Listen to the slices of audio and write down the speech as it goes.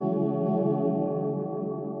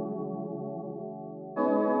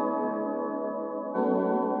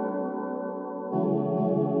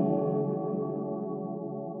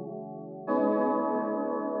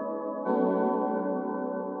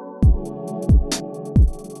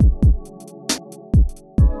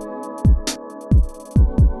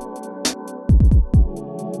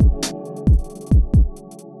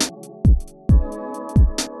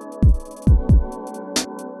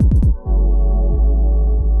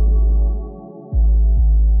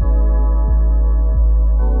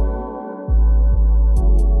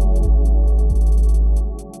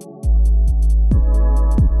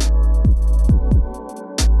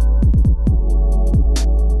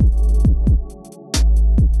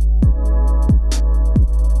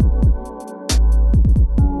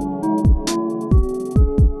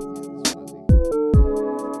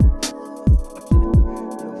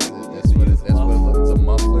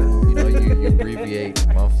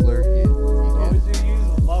muffler. Why would you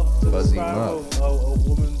use muff to Fuzzy describe muff. a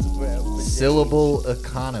woman's vagina? Syllable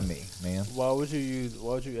economy, man. Why would you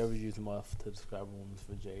ever use muff to describe a woman's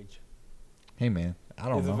vagina? Hey, man. I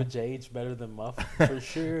don't know. Is vagina better than muff? For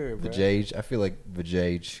sure, bro. Vajage. I feel like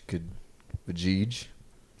Vajage could. Vajige.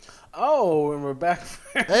 Oh, and we're back.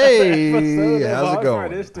 Hey, Episode of how's it Hard going?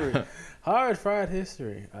 Fried History. Hard Fried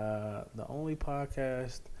History. The only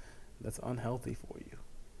podcast that's unhealthy for you.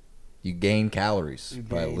 You gain calories You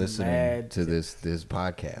by gain listening mad- to this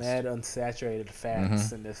podcast. Mad unsaturated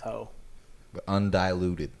fats in this hoe.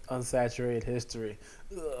 Undiluted. Unsaturated history.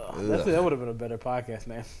 Ugh. Ugh. That would have been a better podcast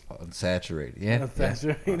name. Unsaturated. Yeah.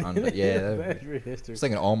 Unsaturated. Yeah. Unsaturated I history. was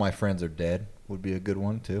thinking All My Friends Are Dead would be a good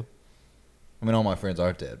one, too. I mean, all my friends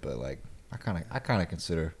are dead, but, like, I kind of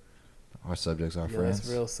consider our subjects our friends.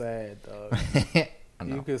 That's real sad, dog. I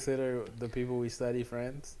know. You consider the people we study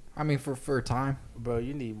friends? I mean, for a time. Bro,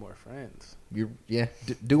 you need more friends. Do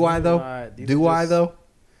I, though? Do I, though?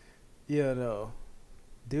 Yeah, no.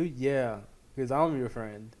 Dude, yeah. Because I'm your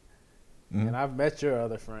friend. Mhm. And I've met your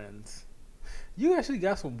other friends. You actually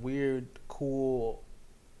got some weird, cool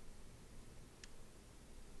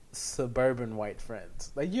suburban white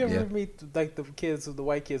friends. Like, you ever meet, like, the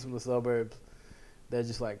white kids from the suburbs? They're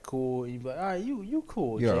just, like, cool. And you be like, all right, you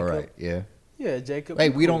cool, You're Jacob. all right, yeah. Yeah, Jacob. Hey,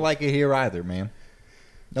 you we cool. don't like it here either, man.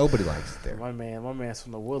 Nobody likes it there. My man's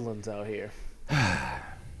from the Woodlands out here.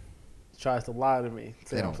 Tries to lie to me.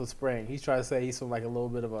 Say I'm from Spring. He tries to say he's from like a little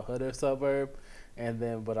bit of a hoodier suburb,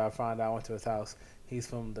 but I find out I went to his house. He's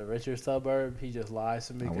from the richer suburb. He just lies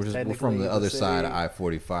to me. We're from the other side of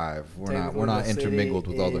I-45. We're not intermingled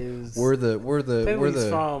with all the.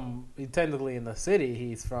 He's technically in the city.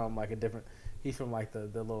 He's from like a different. He's from like the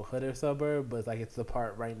little hoodier suburb, but like it's the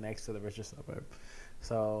part right next to the richer suburb.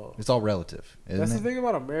 So it's all relative. That's the thing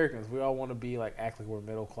about Americans. We all want to be like act like we're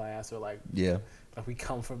middle class or like we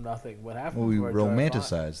come from nothing. What happened? Well, we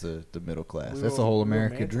romanticize the middle class. That's the whole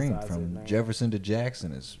American dream. From Jefferson to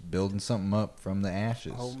Jackson is building something up from the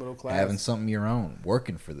ashes. Whole middle class, having something your own,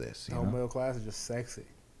 working for this. Whole middle class is just sexy.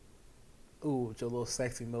 Ooh, with your little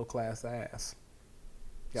sexy middle class ass.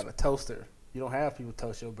 You got a toaster. You don't have people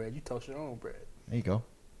toast your bread. You toast your own bread. There you go.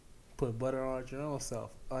 Put butter on it your own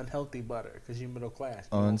self. Unhealthy butter because you're middle class.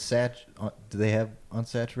 Do they have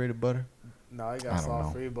unsaturated butter? No, they got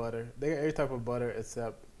salt-free butter. They got every type of butter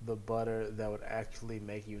except the butter that would actually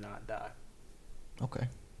make you not die. Okay.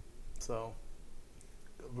 So,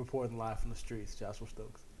 reporting live from the streets, Joshua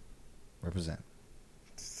Stokes. Represent.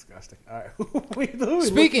 Disgusting. All right.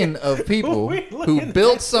 Speaking of people who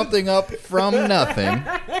built something up from nothing,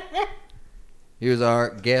 here's our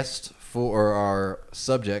guest for our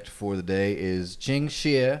subject for the day is Ching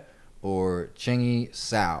Xie or Chengi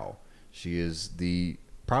Sao. She is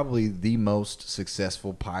probably the most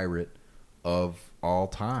successful pirate of all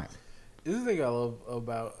time. This is the thing I love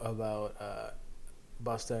about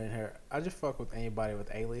studying her. I just fuck with anybody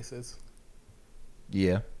with aliases.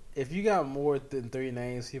 Yeah. If you got more than 3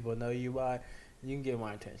 names people know you by, you can get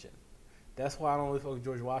my attention. That's why I don't really fuck with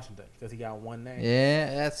George Washington because he got one name.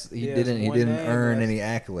 Yeah, he didn't earn any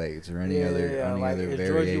accolades or any other if variations.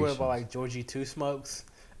 Georgie went by like Georgie Two Smokes,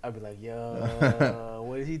 I'd be like, yo,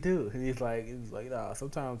 what did he do? And he's like, nah.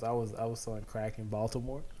 Sometimes I was selling crack in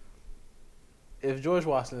Baltimore. If George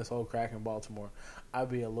Washington sold crack in Baltimore, I'd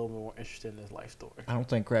be a little more interested in his life story. I don't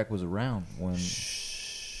think crack was around when.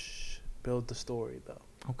 Shh. Build the story though.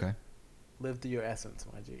 Okay. Live to your essence,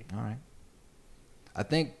 my G. All right. I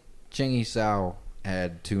think Chengi Sao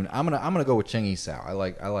had 2. I'm gonna go with Chengi Sao. I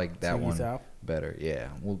like that Chengi one Sao? better. Yeah,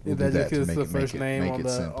 we'll Is do that to make the first name make it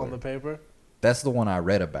simpler. on the paper? That's the one I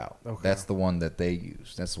read about. Okay. That's the one that they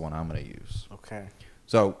use. That's the one I'm gonna use. Okay.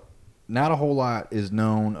 So, not a whole lot is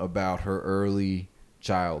known about her early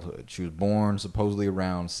childhood. She was born supposedly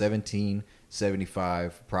around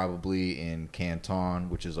 1775, probably in Canton,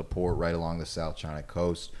 which is a port right along the South China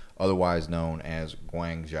coast, otherwise known as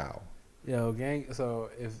Guangzhou. Yo, gang. So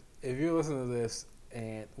if you're listening to this,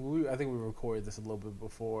 and I think we recorded this a little bit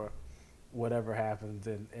before whatever happens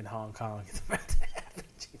in Hong Kong is about to happen.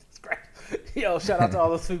 Jesus Christ. Yo, shout out to all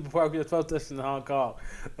those people protesting in Hong Kong.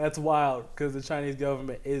 That's wild because the Chinese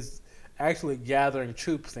government is actually gathering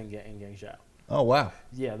troops in Guangzhou. Oh, wow.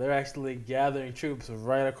 Yeah, they're actually gathering troops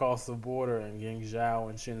right across the border in Guangzhou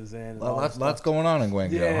and Shenzhen. Well, lots going on in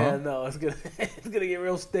Guangzou, yeah, huh? no, it's gonna get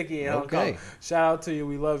real sticky in Hong Kong. Shout out to you.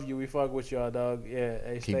 We love you. We fuck with y'all, dog. Yeah,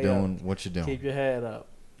 hey, keep doing what you're doing. Keep your head up.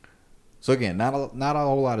 So again, not a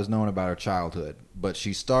whole lot is known about her childhood, but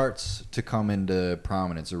she starts to come into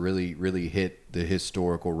prominence or really hit the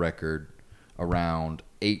historical record around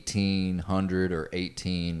 1800 or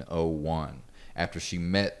 1801. after she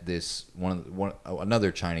met this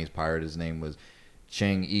another Chinese pirate. His name was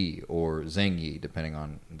Cheng Yi or Zheng Yi, depending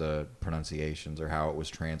on the pronunciations or how it was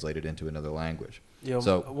translated into another language. Yo,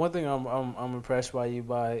 So one thing I'm impressed by you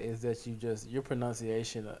by is that your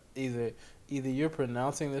pronunciation, either you're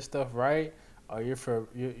pronouncing this stuff right or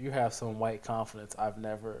you have some white confidence I've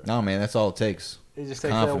never. no, man, that's all it takes. It just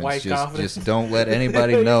takes that Confidence. white confidence. Just don't let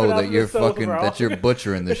anybody know that you're fucking that you're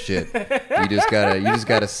butchering this shit. You just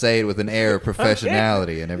gotta say it with an air of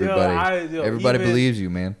professionality, and everybody believes you,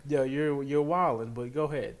 man. Yo, you're wilding, but go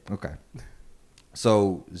ahead. Okay.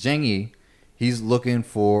 So Zheng Yi, he's looking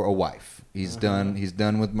for a wife. He's done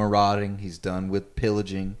with marauding. He's done with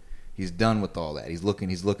pillaging. He's done with all that. He's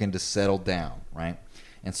looking to settle down, right?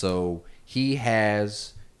 And so he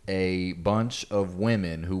has a bunch of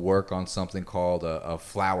women who work on something called a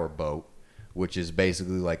flower boat, which is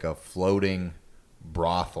basically like a floating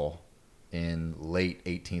brothel in late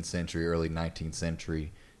 18th century, early 19th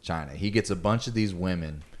century China. He gets a bunch of these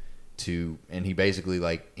women and he basically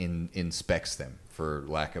like inspects them, for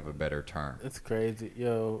lack of a better term. It's crazy.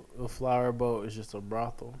 Yo, a flower boat is just a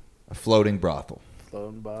brothel. A floating brothel.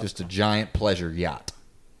 Floating brothel. Just a giant pleasure yacht.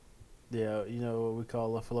 Yeah, you know what we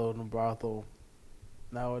call a floating brothel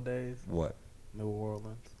nowadays? What? New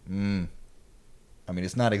Orleans. I mean,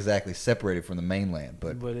 it's not exactly separated from the mainland,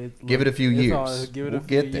 but give it a few years. Give it we'll a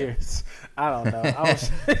few get there. years. I don't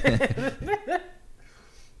know.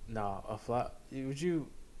 No, a flop. Would you?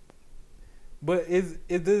 But is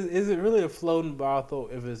it really a floating brothel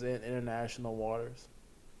if it's in international waters?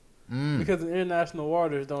 Because in international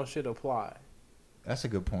waters, don't shit apply. That's a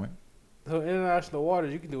good point. So in international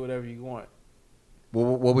waters, you can do whatever you want.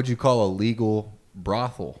 Well, what would you call a legal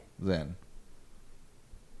brothel then?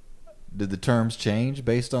 Did the terms change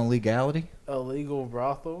based on legality? A legal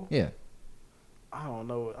brothel? Yeah. I don't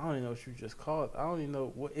know. I don't even know what you just called. I don't even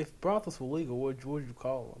know if brothels were legal. What would you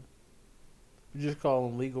call them? You just call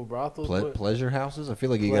them legal brothels. Pleasure houses. I feel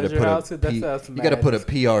like you got to put a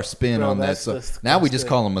PR spin on that. So now we just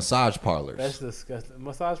call them massage parlors. That's disgusting.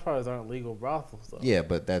 Massage parlors aren't legal brothels, though. Yeah,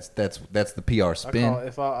 but that's the PR spin.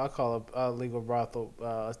 I call a legal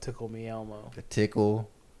brothel, Tickle Me Elmo. The Tickle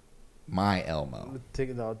My Elmo.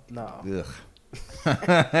 No. Ugh.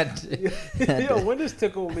 Yo, when does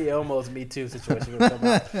Tickle Me Elmo's Me Too situation gonna come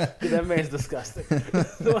out? Dude, that man's disgusting.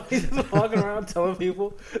 So he's just walking around telling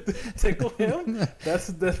people to tickle him. That's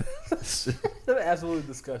absolutely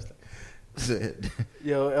disgusting.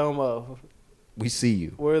 Yo, Elmo, we see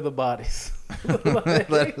you. Where are the bodies?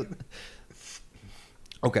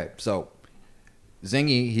 Okay, so Zheng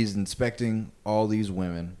Yi, he's inspecting all these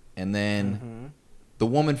women, and then the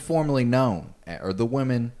woman formerly known, or the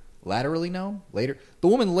women laterally known later, the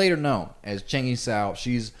woman later known as Cheng Yi Sao,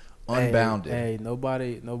 she's unbounded. Hey,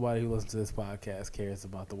 nobody who listens to this podcast cares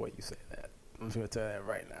about the way you say that. I'm just gonna tell you that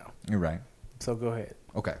right now. You're right. So go ahead.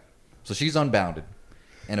 Okay, so she's unbounded,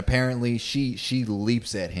 and apparently she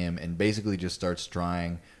leaps at him and basically just starts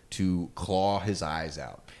trying to claw his eyes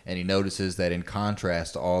out. And he notices that in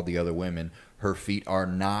contrast to all the other women, her feet are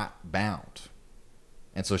not bound,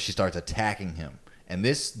 and so she starts attacking him. And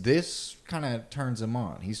this kind of turns him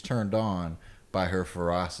on. He's turned on by her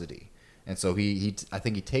ferocity. And so I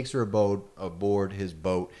think he takes her aboard his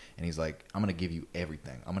boat, and he's like, I'm going to give you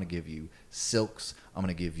everything. I'm going to give you silks. I'm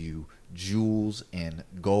going to give you jewels and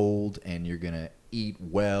gold, and you're going to eat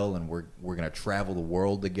well, and we're going to travel the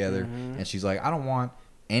world together. And she's like, I don't want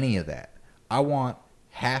any of that. I want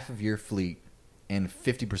half of your fleet and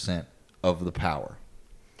 50% of the power.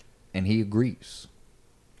 And he agrees.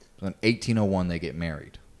 So in 1801, they get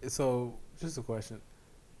married. So, just a question.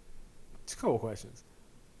 Just a couple questions.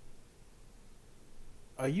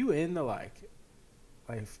 Are you into like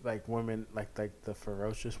women, like the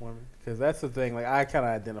ferocious women? Because that's the thing. Like, I kind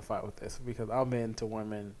of identify with this because I'm into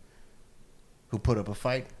women who put up a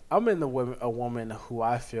fight. I'm into a woman who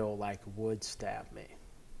I feel like would stab me.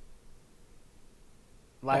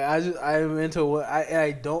 Like I'm into what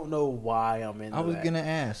I don't know why I'm into. I was gonna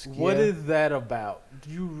ask, what is that about?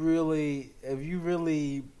 Do you really?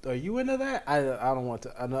 Are you into that? I don't want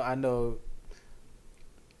to. I know.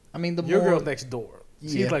 I mean, your girl's next door.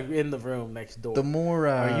 She's like in the room next door. The more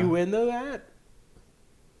are you into that?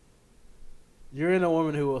 You're in a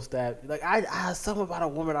woman who will stab. Like I something about a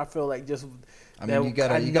woman. I feel like just. I mean, you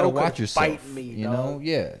gotta watch yourself. Fight me, you know,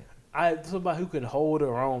 yeah. Somebody who can hold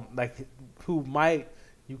her own, like who might.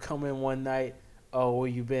 You come in one night, oh, where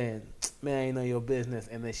you been? Man, ain't know your business.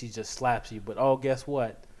 And then she just slaps you. But, oh, guess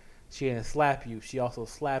what? She didn't slap you. She also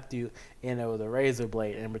slapped you, and there was a razor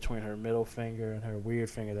blade in between her middle finger and her weird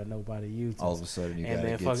finger that nobody uses. All of a sudden, you gotta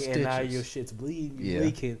get stitches. And now your shit's bleeding,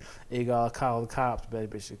 leaking. And you gotta call the cops.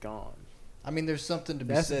 Baby, bitch is gone. I mean, there's something to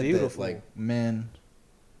be That's said beautiful. that like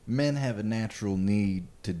men have a natural need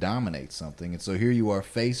to dominate something, and so here you are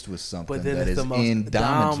faced with something But then that it's is the most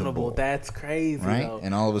indomitable. That's crazy, right? though.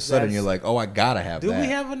 And all of a sudden That's- you're like, oh, I gotta have Do that. we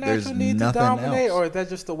have a There's natural need to nothing dominate, else. or is that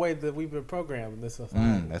just the way that we've been programmed in this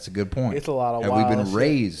society? That's a good point. It's a lot of Have we wild been shit.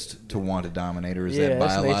 raised to want to dominate, or is Yeah, that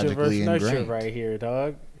that's nature biologically versus nurture ingrained? right here,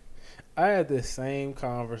 dog. I had this same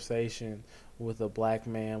conversation with a black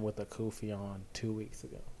man with a kufi on 2 weeks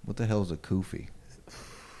ago. What the hell is a kufi?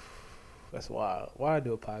 That's wild. Why I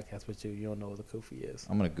do a podcast with you? You don't know what a kufi is.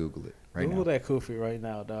 I'm gonna Google it right Google now. that kufi right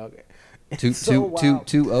now, dog. Two, It's so two, wild.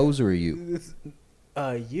 two O's or a U? It's,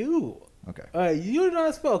 you. Okay. You know how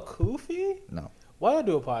to spell kufi? No. Why do I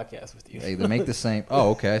do a podcast with you? Hey, they make the same.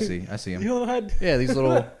 Oh, okay. I see You them. don't know how to, Yeah, these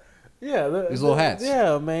little. yeah, These little hats.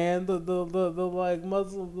 Yeah, man, the like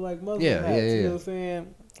Muslim Yeah, hats. yeah. You know what I'm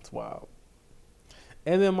saying? It's wild.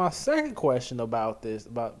 And then my second question about this,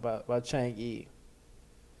 about Chang Yi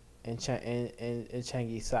and Chang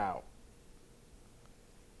Yi Sao.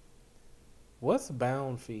 What's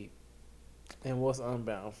bound feet and what's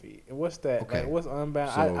unbound feet? And what's that? Okay. Like, what's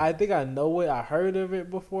unbound? So- I think I know it. I heard of it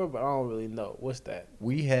before, but I don't really know. What's that?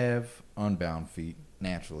 We have unbound feet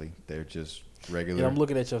naturally. They're just regular. Yeah, I'm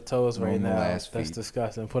looking at your toes right normal now. ass That's feet.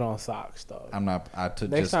 disgusting. Put on socks, dog. I'm not. I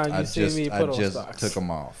took Next just. time you I see just. me, I put on just socks. took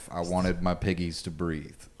them off. I wanted my piggies to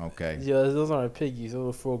breathe. Okay. Yeah, those aren't piggies.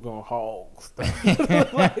 Those are full-grown hogs.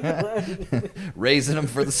 Raising them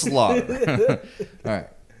for the slaughter. All right.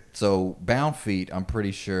 So bound feet. I'm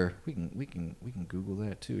pretty sure we can Google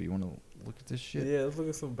that too. You want to look at this shit? Yeah, let's look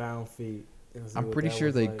at some bound feet. and see I'm what pretty that sure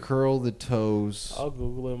was they like. curl the toes. I'll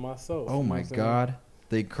Google it myself. Oh You know my what I'm saying? god.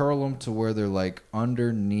 They curl them to where they're like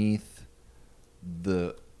underneath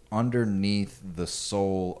the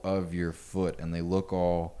sole of your foot, and they look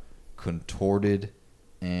all contorted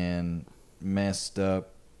and messed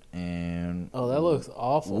up and Oh, that looks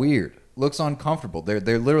awful. weird. Looks uncomfortable. They're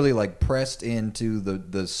literally like pressed into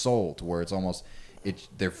the sole to where it's almost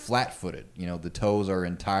they're flat footed. You know, the toes are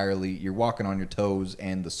entirely, you're walking on your toes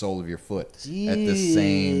and the sole of your foot at the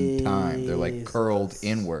same time. They're like curled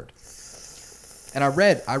inward. And I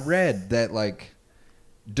read that like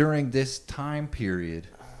during this time period,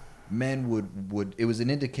 men would it was an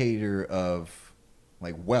indicator of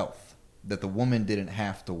like wealth, that the woman didn't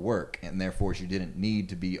have to work and therefore she didn't need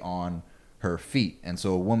to be on her feet. And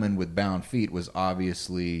so a woman with bound feet was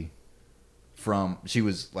obviously she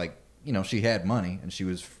was like, you know, she had money and she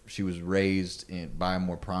was raised by a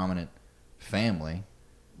more prominent family.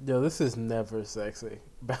 Yo, this is never sexy.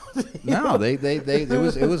 No, it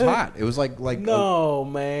was hot. It was like no,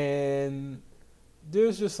 man.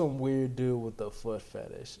 There's just some weird dude with a foot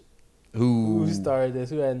fetish who started this,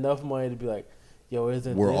 who had enough money to be like, yo,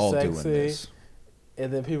 isn't we're this all sexy? doing this.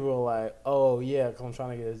 And then people were like, oh, yeah, because I'm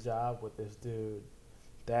trying to get a job with this dude.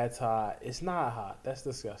 That's hot. It's not hot. That's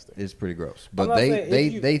disgusting. It's pretty gross. I'm But not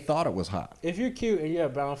saying they thought it was hot. If you're cute and you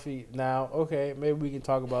have bound feet now, okay, maybe we can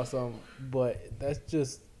talk about something. But that's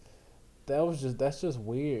just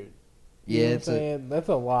weird. You Yeah, know what I'm it's saying? That's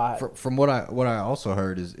a lot. from what I also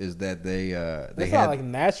heard is that they It's had not like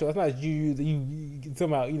natural. It's not you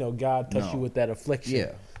somehow, God touched No. you with that affliction.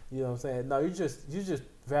 yeah. You know what I'm saying? No, you just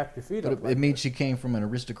wrap your feet But up. it means she came from an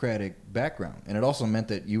aristocratic background, and it also meant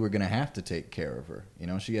that you were going to have to take care of her. You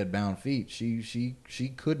know, she had bound feet. She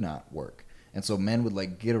could not work, and so men would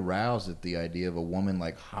like get aroused at the idea of a woman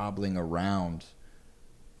like hobbling around,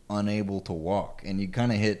 unable to walk. And you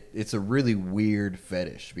kind of it's a really weird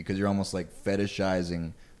fetish because you're almost like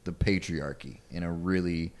fetishizing the patriarchy in a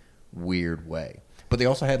really weird way. But they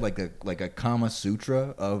also had like a Kama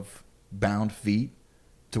Sutra of bound feet,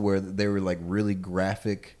 to where they were like really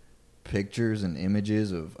graphic pictures and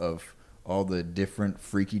images of all the different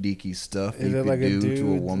freaky deaky stuff Is you it could like a do to a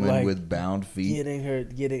dude, woman like, with bound feet.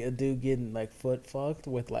 getting a dude getting like foot fucked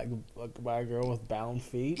with like by a girl with bound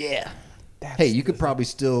feet. Yeah. That's Hey, you could just- probably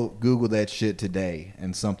still Google that shit today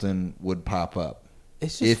and something would pop up.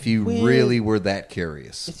 It's just If you weird. really were that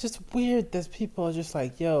curious. It's just weird that people are just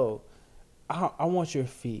like, yo, I want your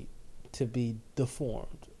feet to be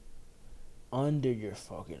deformed under your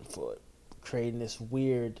fucking foot, creating this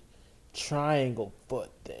weird triangle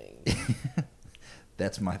foot thing,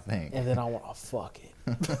 That's my thing. and then I want to fuck it.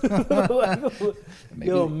 Like, Maybe-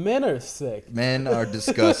 yo, men are sick. Men are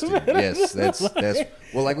disgusting. Yes, that's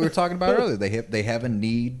well, like we were talking about earlier. They have a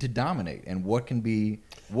need to dominate, and what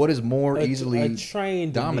is more easily a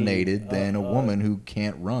trained dominated need, than a woman who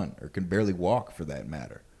can't run or can barely walk, for that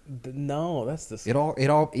matter. No, that's It all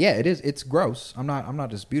yeah, it is. It's gross. I'm not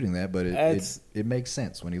disputing that, but it makes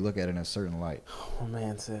sense when you look at it in a certain light. Oh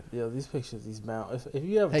man, said these pictures, these bound. If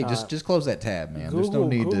you have Hey, time, just close that tab, man. Google, There's no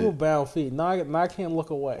need Google to. bound feet. Now I can't look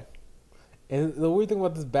away. And the weird thing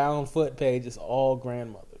about this bound foot page is all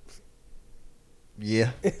grandmothers.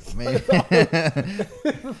 Yeah, man.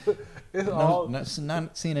 It's all.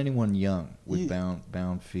 Not seeing anyone young with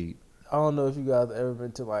bound feet. I don't know if you guys have ever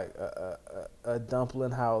been to like a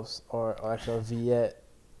dumpling house or like a Viet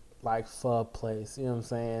like pho place. You know what I'm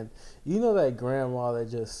saying? You know that grandma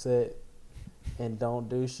that just sit and don't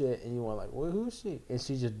do shit, and you want like, well, who's she? And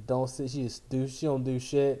she just don't sit. She don't do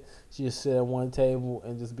shit. She just sit at one table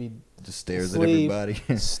and just stares asleep, at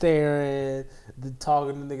everybody, staring,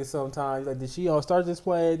 talking to niggas sometimes. Like, did she start this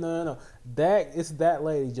play? No. It's that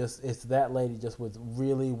lady just with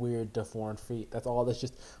really weird deformed feet. That's all. That's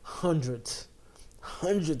just hundreds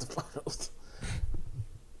of photos.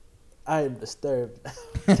 I am disturbed.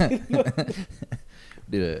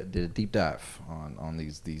 Did a deep dive on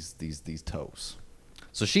these toes.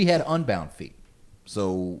 So she had unbound feet.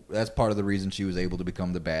 So that's part of the reason she was able to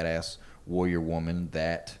become the badass warrior woman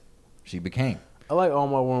that she became. I like all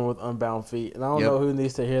my women with unbound feet, and I don't know who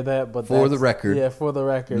needs to hear that, but for the record,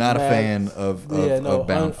 not a fan of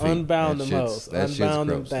bound feet. Unbound them hoes, that shit's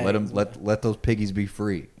gross. Let those piggies be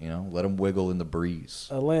free. You know, let them wiggle in the breeze.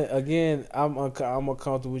 Again, I'm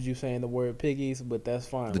uncomfortable with you saying the word piggies, but that's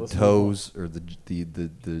fine. The toes or the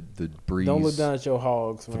breeze. Don't look down at your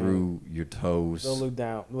hogs, man. Through your toes. Don't look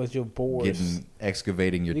down. Let your boars.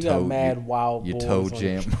 Excavating your toe. You got mad wild your boars. Toe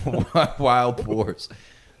jam. Wild boars.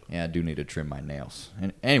 Yeah, I do need to trim my nails.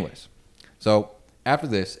 And anyways, so after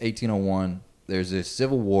this, 1801, there's this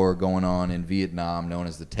civil war going on in Vietnam known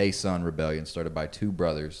as the Tay Son Rebellion, started by two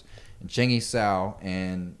brothers. And Cheng Yi Sao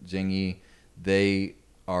and Cheng Yi, they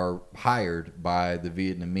are hired by the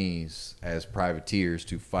Vietnamese as privateers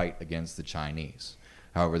to fight against the Chinese.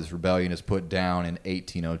 However, this rebellion is put down in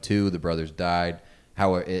 1802. The brothers died.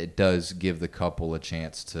 However, it does give the couple a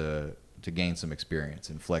chance to gain some experience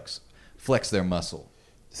and flex their muscle.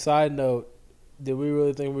 Side note, did we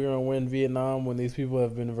really think we were going to win Vietnam when these people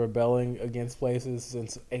have been rebelling against places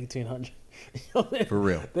since 1800? For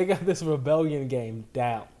real. They got this rebellion game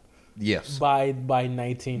down. Yes. By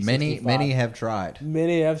 1965. Many have tried.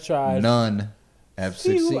 Many have tried. None have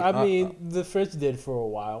succeeded. I mean, the French did for a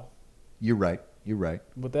while. You're right.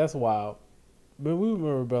 But that's wild. But we've been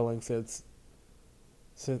rebelling since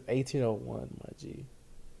 1801, my G.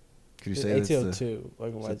 Could you say 1802,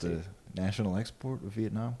 my G. The national export of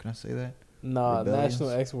Vietnam? Can I say that? Nah, Rebellions? national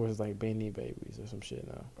export is like Beanie Babies or some shit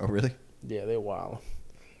now. Oh, really? Yeah, they're wild.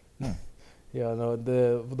 Yeah, no,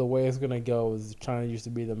 the way it's gonna go is China used to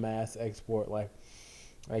be the mass export, like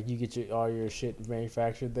you get all your shit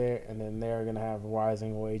manufactured there, and then they're gonna have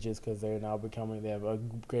rising wages because they have a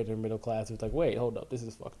greater middle class. It's like, wait, hold up, this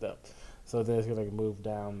is fucked up. So then it's gonna move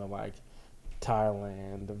down to like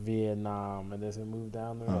Thailand, Vietnam, and then it's gonna move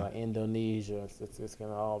down to like Indonesia. It's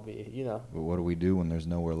gonna all be, you know. But what do we do when there's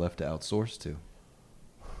nowhere left to outsource to?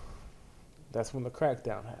 That's when the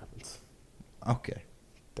crackdown happens. Okay.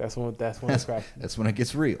 That's when the crack. That's when it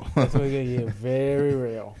gets real. That's when it gets very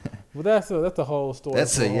real. Well, that's the whole story.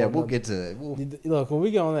 We'll get to that. Look, when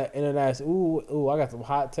we get on that international, ooh, I got some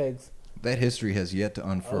hot takes. That history has yet to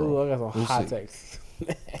unfurl. Ooh, I got some hot takes.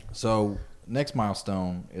 So, next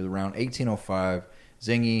milestone is around 1805.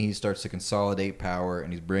 Zheng Yi, he starts to consolidate power,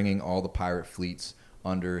 and he's bringing all the pirate fleets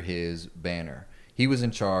under his banner. He was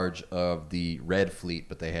in charge of the Red Fleet,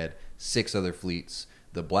 but they had 6 other fleets.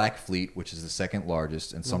 The Black Fleet, which is the second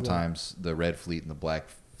largest, and sometimes the Red Fleet and the Black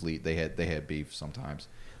Fleet, they had beef sometimes.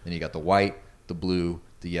 Then you got the White, the Blue,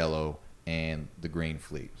 the Yellow, and the Green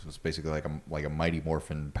Fleet. So it's basically like a Mighty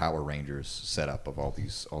Morphin Power Rangers setup of all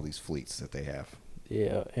these fleets that they have.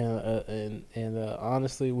 Yeah, and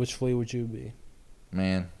honestly, which fleet would you be?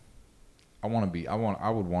 Man, I would want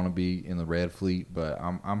to be in the Red Fleet, but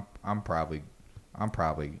I'm probably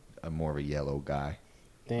more of a yellow guy.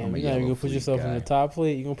 Damn, you're gonna put yourself in the top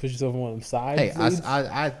fleet. You're gonna put yourself in one of them side fleets.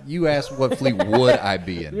 Hey, you asked what fleet would I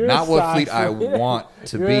be in, not what fleet I want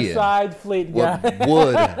to be in. You're a side fleet guy.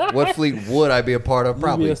 What fleet would I be a part of?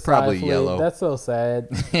 Probably yellow. That's so sad.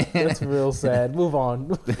 That's real sad. Move on.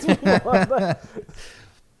 What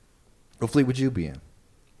fleet would you be in?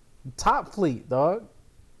 Top fleet, dog.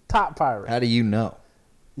 Top pirate. How do you know?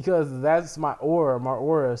 Because that's my aura. My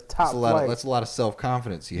aura is top flight. That's a lot of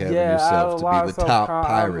self-confidence you have in yourself to be the top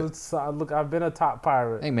pirate. Look, I've been a top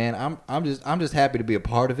pirate. Hey man, I'm just happy to be a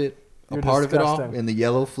part of it. Part of it all in the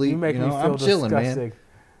yellow fleet. You make me feel I'm chilling, disgusting. man.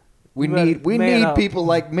 We need people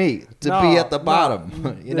like me to be at the bottom.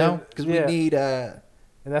 Because we need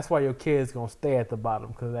And that's why your kid's gonna stay at the bottom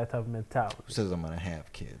because of that type of mentality. Who says I'm gonna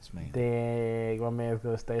have kids, man? Dang, my man's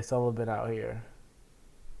gonna stay celibate out here.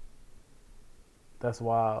 That's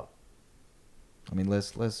wild. I mean,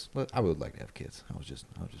 I would like to have kids. I was just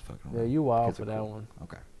fucking around. Yeah, you wild Kids for are that cool. one.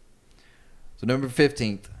 Okay. So November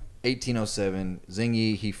 15th, 1807, Zheng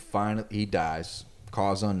Yi he dies,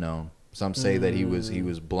 cause unknown. Some say that he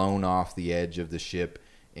was blown off the edge of the ship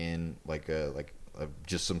in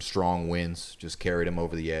just some strong winds just carried him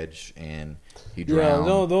over the edge and he drowned.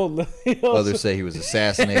 Yeah, don't. Others say he was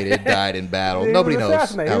assassinated, died in battle. Nobody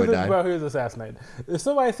knows how he died. Bro, he was assassinated. If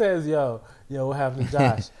somebody says, "Yo, what happened to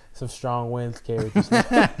Josh?" Some strong winds carried this.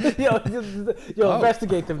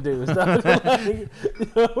 Investigate them dudes.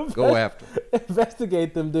 Go after.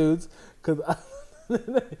 Investigate them dudes, because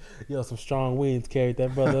some strong winds carried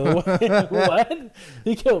that brother away. What?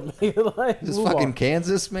 He killed me. This fucking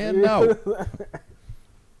Kansas, man. No.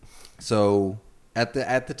 So at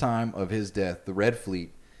the time of his death, the Red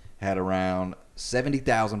Fleet had around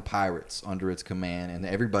 70,000 pirates under its command, and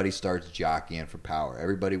everybody starts jockeying for power.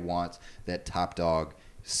 Everybody wants that top dog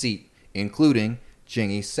seat, including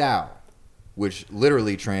Ching Yi Sao, which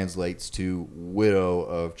literally translates to widow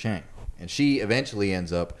of Chang. And she eventually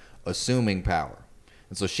ends up assuming power.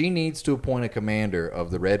 And so she needs to appoint a commander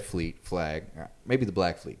of the Red Fleet flag, maybe the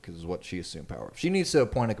Black Fleet, because it's what she assumed power of. She needs to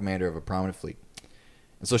appoint a commander of a prominent fleet.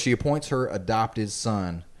 And so she appoints her adopted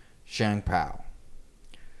son, Shang Pao.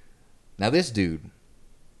 Now this dude,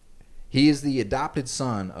 he is the adopted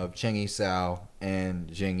son of Cheng Yi Sao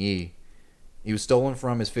and Zheng Yi. He was stolen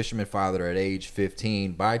from his fisherman father at age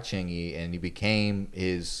 15 by Cheng Yi, and he became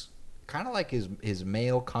his kind of like his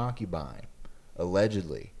male concubine,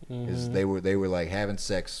 allegedly. Because they were like having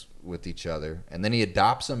sex with each other, and then he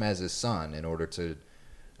adopts him as his son in order to,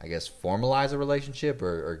 I guess, formalize a relationship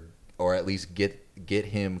or at least get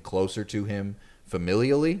him closer to him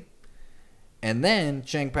familially. And then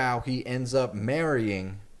Cheng Pao, he ends up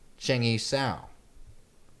marrying Cheng Yi Sao,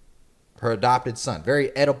 her adopted son. Very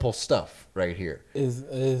Oedipal stuff right here.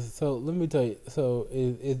 So let me tell you. So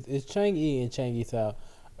is Cheng Yi and Cheng Yi Sao,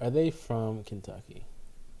 are they from Kentucky?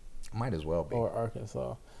 Might as well be. Or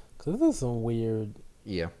Arkansas? Because this is some weird.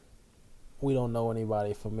 Yeah. We don't know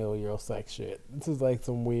anybody familial sex shit. This is like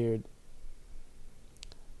some weird.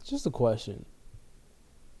 Just a question.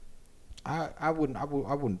 I wouldn't.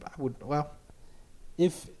 Well,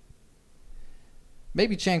 if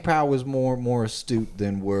maybe Cheng Pao was more astute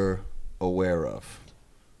than we're aware of.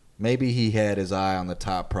 Maybe he had his eye on the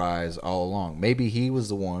top prize all along. Maybe he was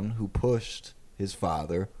the one who pushed his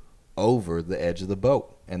father over the edge of the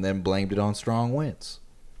boat and then blamed it on strong winds.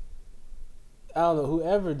 I don't know.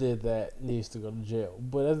 Whoever did that needs to go to jail.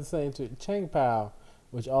 But at the same time, Cheng Pao,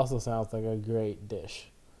 which also sounds like a great dish.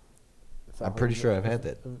 I'm pretty sure I've had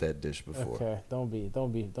that dish before. Okay, don't be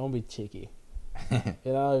cheeky. And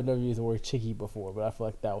I don't never used the word cheeky before, but I feel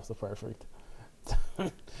like that was the perfect.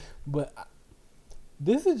 But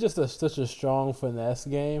this is just such a strong finesse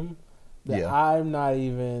game that I'm not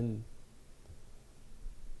even.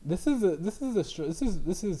 This is a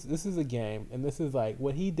game, and this is like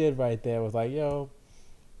what he did right there was like, I'm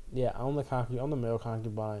the male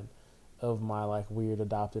concubine of my like weird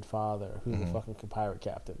adopted father who's a fucking pirate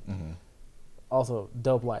captain. Mm-hmm. Also,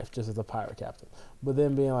 dope life just as a pirate captain. But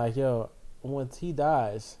then being like, once he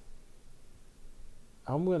dies,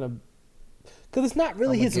 I'm gonna, because it's not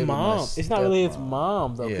really his mom. It's not really his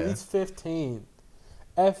mom though. Because he's 15.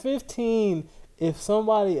 At 15. If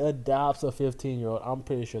somebody adopts a 15-year-old, I'm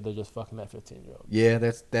pretty sure they're just fucking that 15-year-old. Yeah,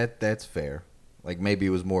 that's fair. Like maybe it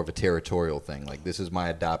was more of a territorial thing. Like this is my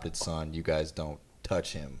adopted son. You guys don't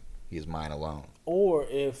touch him. He is mine alone. Or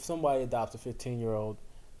if somebody adopts a 15-year-old,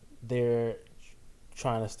 they're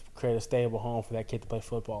trying to create a stable home for that kid to play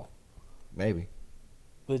football. Maybe.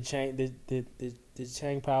 Did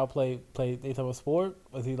Cheng Pao play any type of sport?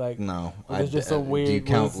 Was he like no? Just some weird. Do you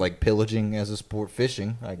count like pillaging as a sport?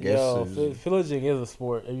 Fishing, I guess. Pillaging is a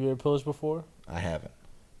sport. Have you ever pillaged before? I haven't.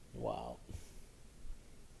 Wow,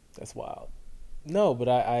 that's wild. No, but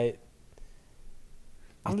I'm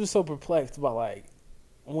just so perplexed about like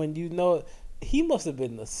when he must have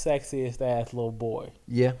been the sexiest ass little boy.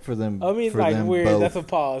 Yeah, for them. I mean, like weird. Both. That's a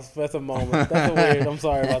pause. That's a moment. That's a weird. I'm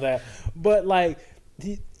sorry about that. But like.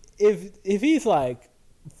 If he's like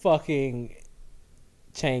fucking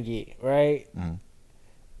Cheng Yi, right? Mm-hmm.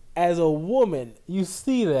 As a woman, you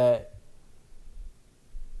see that,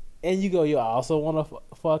 and you go, I also want to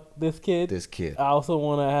fuck this kid. I also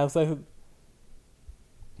want to have sex with.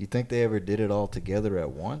 You think they ever did it all together at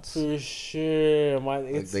once? For sure.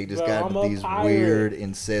 They just got these weird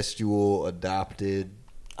incestual adopted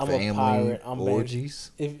I'm family a pirate. I'm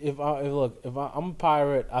orgies. If I'm a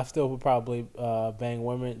pirate, I still would probably bang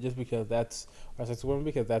women just because that's or sex with women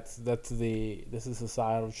because this is a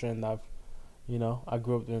societal trend. I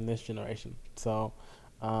grew up during this generation. So,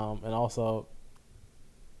 and also,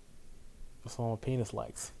 that's what my penis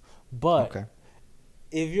likes. But Okay.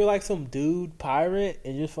 if you're like some dude pirate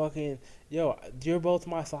and you're fucking, you're both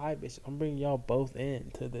my side bitch. I'm bringing y'all both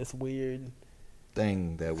into this weird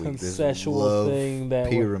Thing that we this consensual love thing that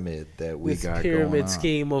pyramid that we this got pyramid going on.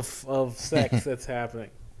 scheme of sex that's happening.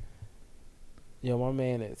 My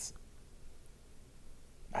man is.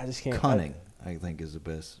 I just can't. Cunning, I think, is the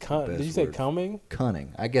best. Did best you say word. coming?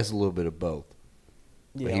 Cunning? I guess a little bit of both.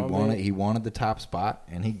 Yeah, But he wanted the top spot,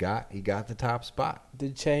 and he got the top spot.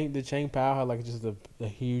 Did Chang Pao have like just a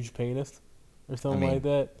huge penis or something like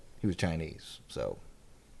that? He was Chinese, so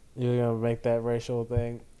You're gonna make that racial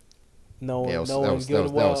thing. No yeah, one,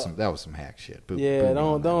 that was some hack shit. Yeah,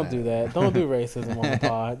 don't do that. Don't do racism on the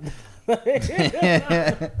pod.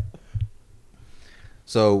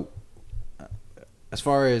 So, as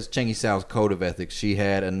far as Cheng Yisao's code of ethics, she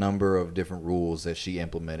had a number of different rules that she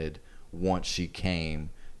implemented once she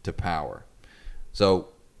came to power. So,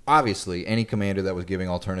 obviously, any commander that was giving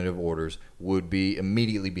alternative orders would be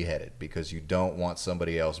immediately beheaded because you don't want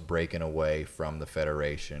somebody else breaking away from the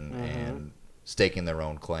Federation and staking their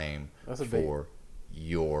own claim for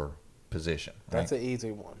your position. Right? That's an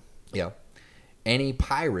easy one. Yeah. Any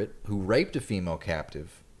pirate who raped a female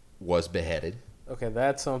captive was beheaded. Okay,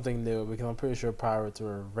 that's something new because I'm pretty sure pirates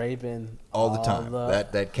were raping all the time.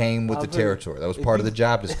 That came with the territory. That was part of the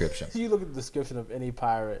job description. If you look at the description of any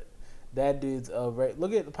pirate, that dude's a rape.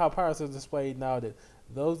 Look at how pirates are displayed nowadays.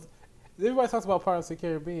 Everybody talks about Pirates of the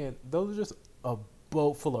Caribbean. Those are just a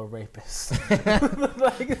boat full of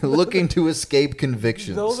rapists. Looking to escape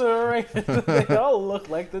convictions. Those are rapists. They all look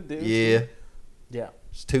like the dudes. Yeah. Yeah.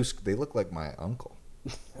 They look like my uncle.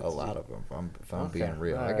 A lot of them. If I'm being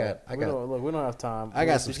real, right. I got. Look, we don't have time. I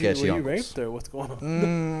got some sketchy Were you uncles. raped or what's going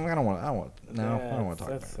on? I don't want to talk about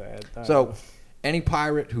That's that. sad. So, any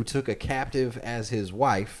pirate who took a captive as his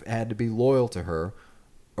wife had to be loyal to her,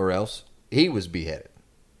 or else he was beheaded.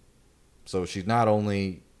 So she's not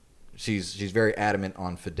only she's very adamant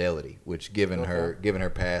on fidelity, which given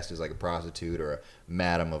her past as like a prostitute or a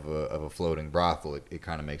madam of a floating brothel, it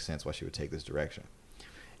kind of makes sense why she would take this direction.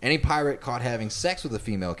 Any pirate caught having sex with a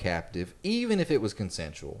female captive, even if it was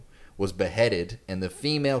consensual, was beheaded, and the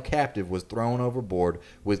female captive was thrown overboard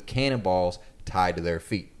with cannonballs tied to their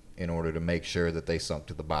feet in order to make sure that they sunk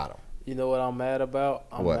to the bottom. You know what I'm mad about?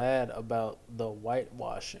 I'm What? mad about the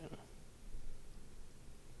whitewashing.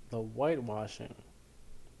 The whitewashing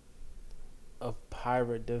of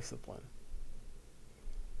pirate discipline.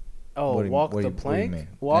 Oh, walk the plank?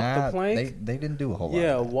 Walk the plank? They didn't do a whole lot.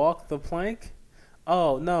 Yeah, of that. walk the plank.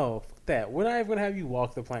 Oh, no, fuck that. We're not even going to have you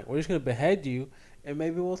walk the plank. We're just going to behead you, and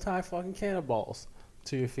maybe we'll tie fucking cannonballs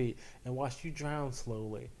to your feet and watch you drown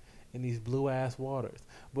slowly in these blue-ass waters.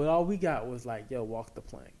 But all we got was like, yo, walk the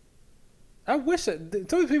plank. I wish some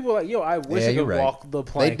people were like, yo, I wish I could walk the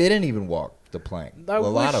plank. They didn't even walk the plank. A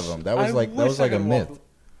lot of them. That was like a myth.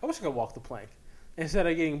 I wish I could walk the plank instead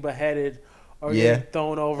of getting beheaded or getting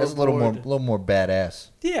thrown over. That's a little more badass.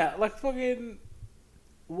 Yeah, like fucking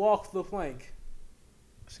walk the plank.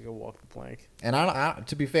 I should go walk the plank. And I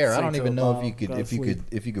to be fair, I don't even know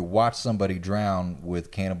if you could watch somebody drown with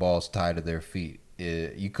cannonballs tied to their feet.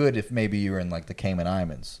 You could if maybe you were in like the Cayman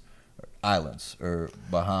Islands or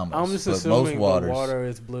Bahamas. I'm just but assuming most the water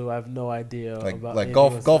is blue. I have no idea about like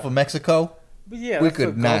Gulf of Mexico. But yeah, we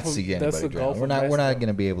could not see anybody drown. We're not going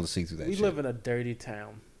to be able to see through that. We live in a dirty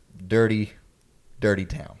town. Dirty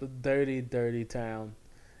town. The dirty town.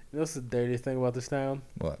 You know what's the dirtiest thing about this town?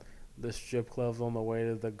 What? The strip clubs on the way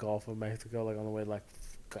to the Gulf of Mexico, like on the way to like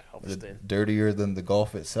Galveston. Dirtier than the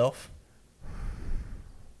Gulf itself?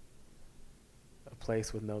 A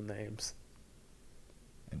place with no names.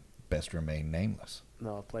 And best remain nameless.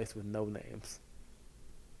 No, a place with no names.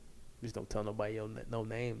 Just don't tell nobody no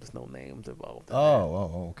names. No names involved.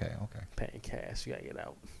 Okay. Paying cash, you gotta get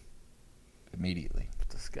out Immediately.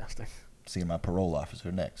 It's disgusting. See my parole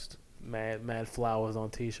officer next. Mad flowers on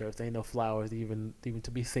T-shirts. There ain't no flowers even to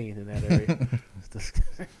be seen in that area. It's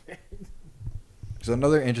disgusting. So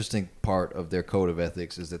another interesting part of their code of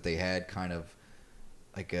ethics is that they had kind of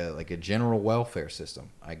like a general welfare system,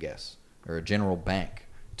 I guess, or a general bank,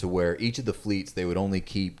 to where each of the fleets they would only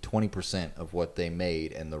keep 20% of what they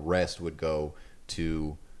made, and the rest would go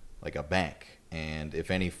to like a bank. And if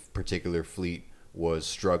any particular fleet was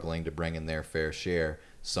struggling to bring in their fair share,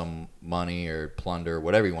 some money or plunder,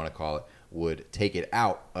 whatever you want to call it, would take it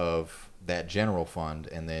out of that general fund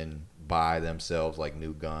and then buy themselves like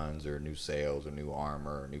new guns or new sails or new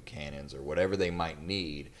armor or new cannons or whatever they might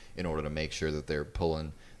need in order to make sure that they're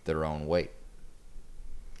pulling their own weight.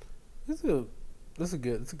 That's a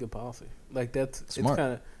good policy. Like that's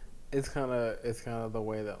Smart. it's kind of the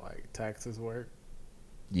way that like taxes work.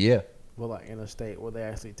 Yeah. Well, like in a state where they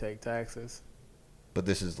actually take taxes. But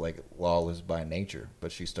this is like lawless by nature.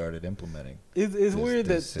 But she started implementing. It's weird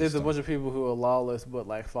that this there's a system. bunch of people who are lawless but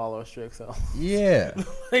like follow strict laws. Yeah.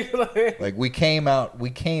 like, Like we came out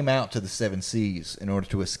to the 7 seas in order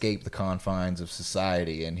to escape the confines of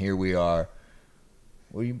society, and here we are.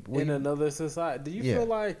 in another society. Do you Yeah. feel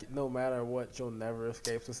like no matter what, you'll never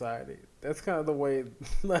escape society? That's kind of the way.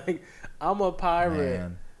 Like I'm a pirate,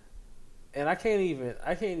 Man, and I can't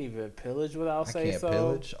even pillage without I say can't so.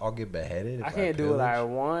 pillage. I'll get beheaded. If I can't do what I pillage.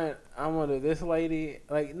 want. I'm under this lady.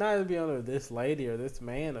 Like not to be under this lady or this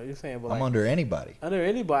man. Or you're saying, but like, I'm under anybody. under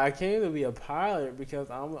anybody. I came to be a pilot because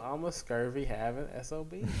I'm a scurvy having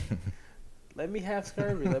SOB. Let me have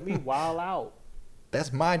scurvy. Let me wild out.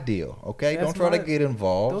 That's my deal, okay? That's Don't try to my- get don't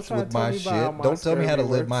involved try to with tell my me shit. about how my Don't tell me how to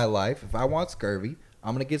scurvy live works. my life. If I want scurvy,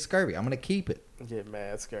 I'm gonna get scurvy. I'm gonna keep it. Get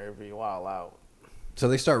mad, scurvy, wild out. So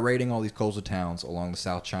they start raiding all these coastal towns along the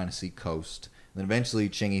South China Sea coast. And then eventually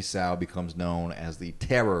Chingy Sao becomes known as the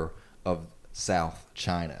terror of South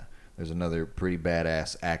China. There's another pretty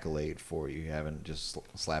badass accolade for you. You haven't just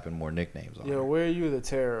slapping more nicknames on Yo, her. where are you the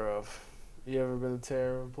terror of? You ever been the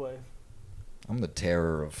terror of a place? I'm the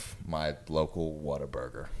terror of my local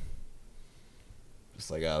Whataburger.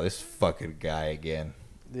 Just like, oh, this fucking guy again.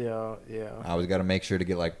 Yeah. I always got to make sure to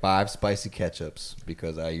get like 5 spicy ketchups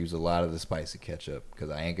because I use a lot of the spicy ketchup because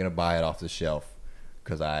I ain't gonna buy it off the shelf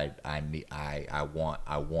because I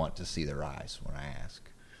want to see their eyes when I ask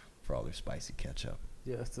for all their spicy ketchup.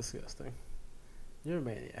 Yeah, it's disgusting. You're a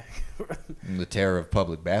maniac. I'm the terror of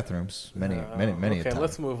public bathrooms. Many a time. Okay,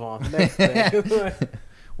 let's move on. Next thing.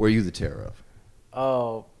 Were you the terror of?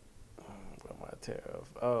 Oh, what am I the terror of?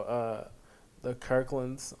 Oh, the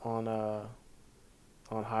Kirklands on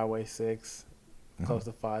Highway 6, close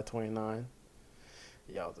to 529.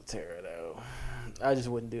 Y'all the terror though. I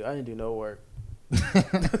didn't do no work.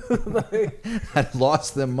 I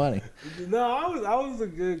lost them money. No, I was a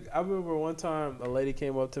good. I remember one time a lady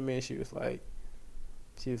came up to me and she was like,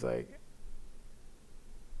 she was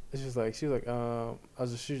just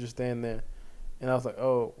standing there, and I was like,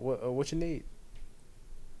 oh, what you need?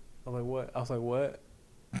 I was like, what? I was like, what?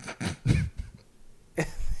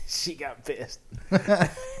 She got pissed, and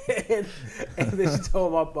then she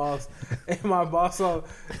told my boss, and my boss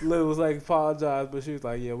was like, apologize, but she was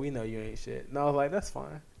like, yeah, we know you ain't shit, and I was like, that's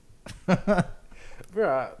fine.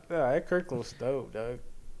 Bro, that Kirkland was dope, dog.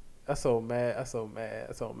 That's so mad.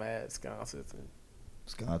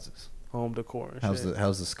 Sconces. Home decor and How's shit.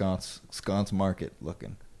 the sconce market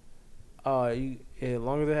looking? As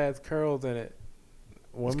long as it has curls in it, It's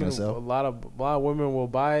women, gonna sell? a lot of women will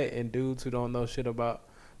buy it, and dudes who don't know shit about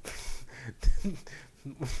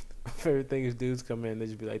favorite thing is dudes come in, they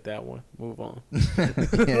just be like, that one, move on.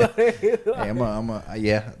 Yeah. Hey, I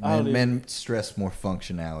don't men stress more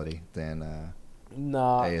functionality than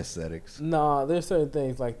aesthetics. Nah, there's certain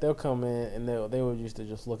things like they'll come in and they would used to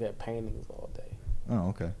just look at paintings all day. Oh,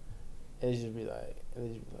 okay. And if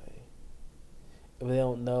they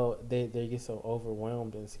don't know, they get so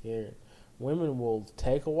overwhelmed and scared. Women will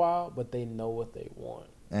take a while, but they know what they want.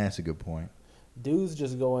 That's a good point. Dudes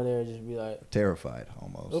just go in there and just be like, Terrified,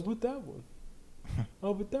 almost. oh, but that one.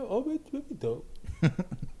 Oh, but that. Oh, let me dope.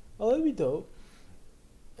 Oh, let me dope.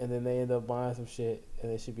 And then they end up buying some shit,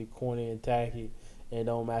 and it should be corny and tacky, and it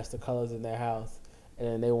don't match the colors in their house. And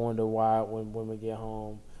then they wonder why when women get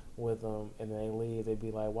home with them and they leave, they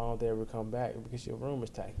be like, why don't they ever come back? Because your room is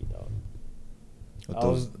tacky, dog.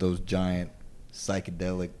 With those giant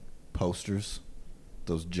psychedelic posters,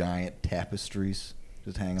 those giant tapestries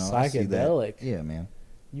just hang on. I see that. Psychedelic? Yeah, man.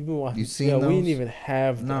 You've been watching. You seen We those? didn't even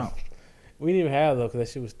have them. No. We didn't even have those because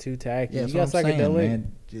that shit was too tacky. Yeah, you that's got what I'm saying, psychedelic?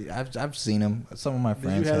 man. Dude, I've seen them. Some of my Did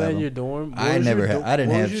friends you have that in them. your dorm? I never had. I didn't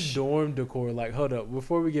what have. was your dorm decor like? Hold up,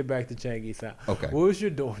 before we get back to Changi Sound. Okay. What was your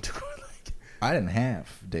dorm decor like? I didn't have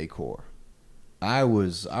decor. I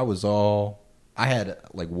had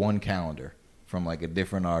like one calendar from like a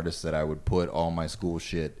different artist that I would put all my school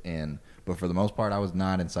shit in. But for the most part, I was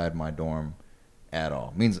not inside my dorm at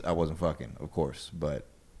all. Means I wasn't fucking, of course. But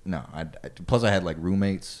no, plus I had like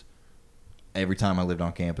roommates every time I lived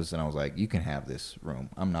on campus, and I was like, you can have this room.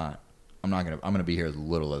 I'm gonna be here as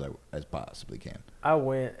little as I possibly can. I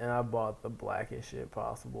went and I bought the blackest shit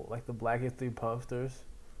possible, like the blackest 3 posters.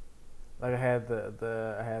 Like I had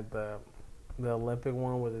the The Olympic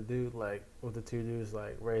one with the dude, like, with the two dudes,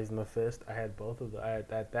 like, raising the fist. I had both of them. I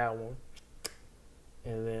had that one.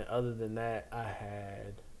 And then other than that, I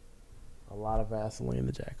had a lot of Vaseline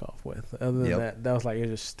to jack off with. Other than that was like, it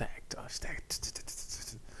was just stacked.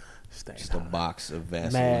 Just a box of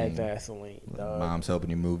Vaseline. Mad Vaseline, dog. Mom's helping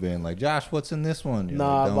you move in. Like, Josh, what's in this one? You're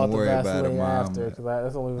Nah, like, I don't bought worry the about it, Vaseline Mom. after, because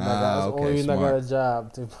that's the only reason I got a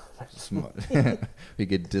job. Too. Smart. We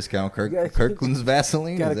get discount Kirkland's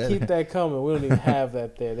Vaseline. Gotta keep that coming. We don't even have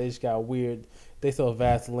that there. They just got weird. They sell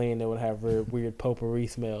Vaseline that would have weird potpourri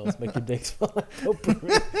smells. Make your dick smell like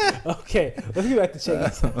potpourri. Okay, let's get back to chicken.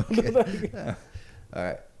 Okay. All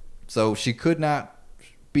right. So she could not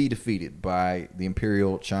be defeated by the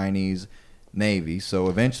Imperial Chinese Navy. So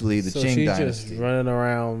eventually the Qing Dynasty. So she's just running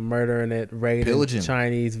around, murdering it, raiding pillaging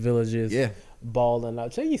Chinese villages. Yeah. Balling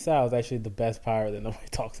out. Cheng Yi-sao is actually the best pirate that nobody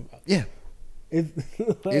talks about. Yeah.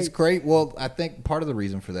 It's great. Well, I think part of the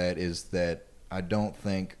reason for that is that I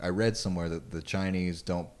read somewhere that the Chinese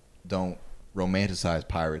don't romanticize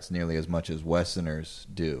pirates nearly as much as Westerners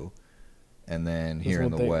do. And then here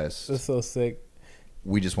in the West, it's so sick.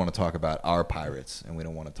 We just want to talk about our pirates, and we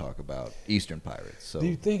don't want to talk about Eastern pirates. So, do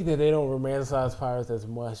you think that they don't romanticize pirates as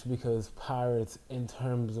much because pirates, in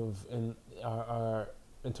terms of our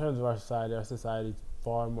society is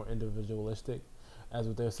far more individualistic, as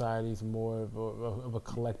with their society is more of a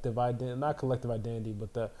collective identity, not collective identity,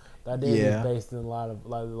 but the identity is based in a lot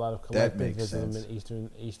of collectivism in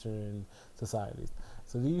Eastern societies.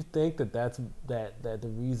 So do you think that that's the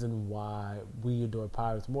reason why we adore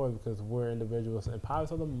pirates more, because we're individuals, and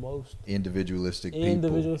pirates are the most individualistic people.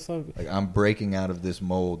 Like, I'm breaking out of this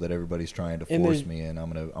mold that everybody's trying to force me in.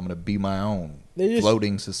 I'm gonna be my own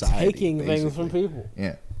floating society. Taking things from people.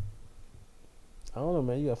 Yeah. I don't know,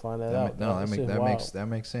 man. You gotta find that out. No, that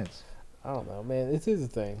makes sense. I don't know, man. It is a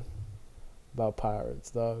thing about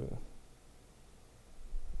pirates, dog.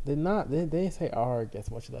 They didn't say arg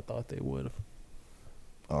as much as I thought they would have.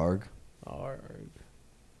 Arg.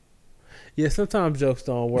 Yeah, sometimes jokes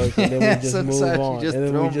don't work, and then we just move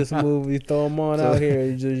on. We throw them on out here.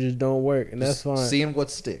 It just don't work, and that's fine. Seeing what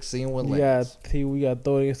sticks, seeing what lands. We got to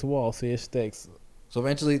throw it against the wall, see it sticks. So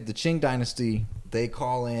eventually, the Qing Dynasty, they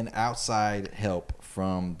call in outside help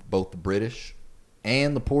from both the British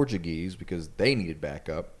and the Portuguese because they needed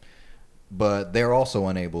backup, but they're also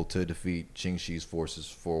unable to defeat Qing Shi's forces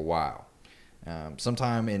for a while.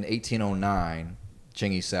 Sometime in 1809,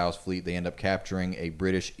 Qing Yi-sao's fleet, they end up capturing a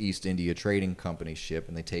British East India Trading Company ship,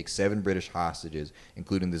 and they take 7 British hostages,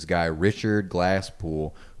 including this guy Richard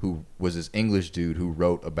Glasspool, who was this English dude who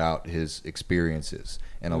wrote about his experiences.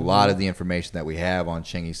 And a lot of the information that we have on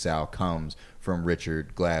Qing Yi-sao comes from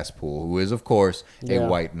Richard Glasspool, who is, of course, a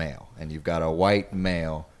white male. And you've got a white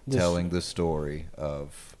male telling the story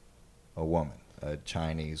of a woman, a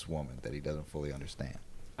Chinese woman that he doesn't fully understand.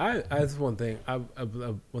 I just one thing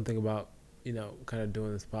about, kind of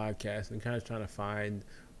doing this podcast and kind of trying to find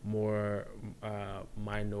more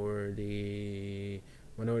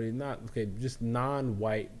just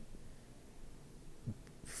non-white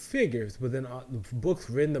figures, but then books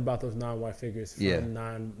written about those non-white figures from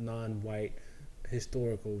non-white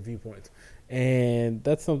historical viewpoints. And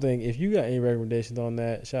that's something, if you got any recommendations on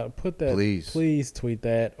that, please tweet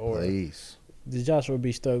that, or the Joshua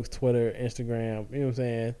B. Stokes Twitter, Instagram, you know what I'm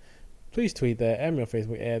saying? Please tweet that, add me on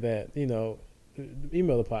Facebook, add that, email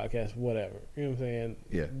the podcast, whatever. You know what I'm saying?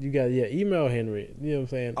 Yeah. Email Henry. You know what I'm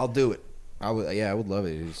saying? I'll do it. I would love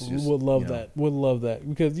it. Would love that.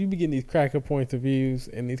 Because you be getting these cracker points of views,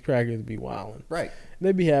 and these crackers be wilding. Right.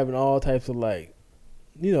 They be having all types of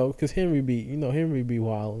because Henry be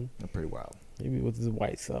wilding. I'm pretty wild. He be with his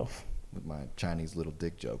white self. With my Chinese little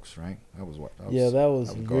dick jokes, right? That was real.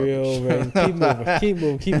 Keep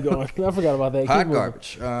going. I forgot about that. Hot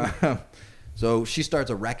garbage. So she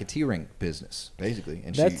starts a racketeering business, basically,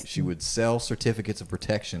 and she would sell certificates of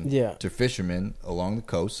protection to fishermen along the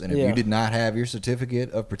coast. And if you did not have your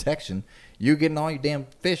certificate of protection, you're getting all your damn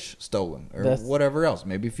fish stolen or whatever else.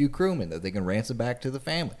 Maybe a few crewmen that they can ransom back to the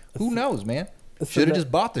family. Who knows, man? Should have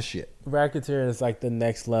just bought the shit. Racketeering is like the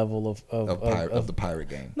next level of the pirate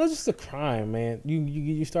game. No, just a crime, man.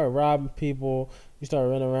 You start robbing people, you start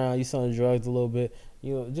running around, you selling drugs a little bit.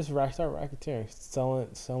 Just start racketeering,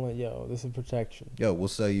 selling. Yo, this is protection. Yo, we'll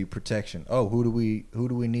sell you protection. Oh, who do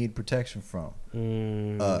we need protection from?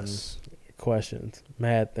 Us. Questions,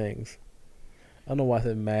 mad things. I don't know why I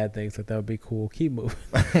said mad things. Like that would be cool. Keep moving.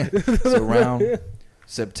 So around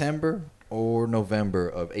September or November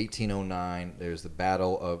of 1809, there's the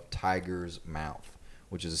Battle of Tiger's Mouth,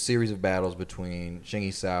 which is a series of battles between Qing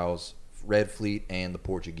Yi-sao's Red Fleet and the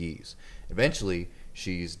Portuguese. Eventually,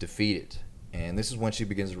 she's defeated, And this is when she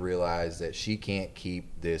begins to realize that she can't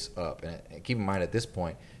keep this up. And keep in mind, at this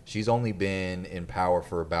point, she's only been in power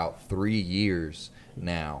for about 3 years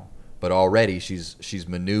now. But already she's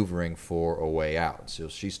maneuvering for a way out. So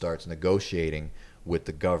she starts negotiating with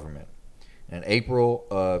the government. In April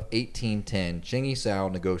of 1810, Ching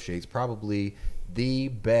Isao negotiates probably the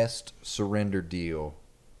best surrender deal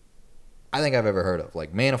I think I've ever heard of.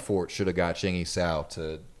 Like, Manafort should have got Ching Isao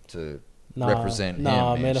to represent him.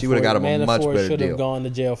 Man. She would have got him a much better deal. Should have gone to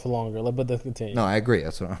jail for longer. But let's continue. No, I agree.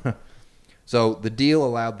 That's what I'm So the deal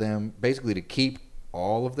allowed them basically to keep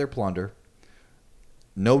all of their plunder,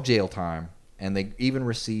 no jail time, and they even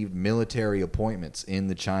received military appointments in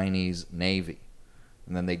the Chinese Navy.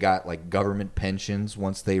 And then they got like government pensions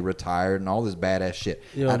once they retired and all this badass shit.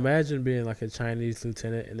 Imagine being like a Chinese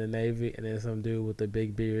lieutenant in the Navy, and then some dude with a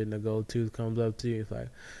big beard and a gold tooth comes up to you. It's like,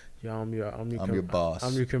 yo, I'm your boss.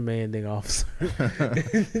 I'm your commanding officer.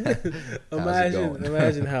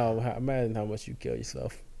 Imagine how much you kill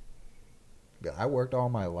yourself. I worked all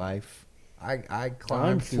my life. I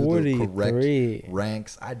climbed through the correct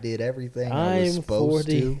ranks. I did everything I was supposed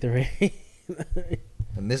 43. to.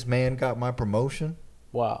 And this man got my promotion.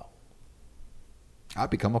 Wow. I'd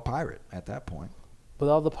become a pirate at that point. But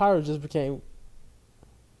all the pirates just became...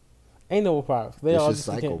 Ain't no pirates. They all just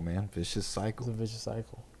cycle, man. Vicious cycle. It's a vicious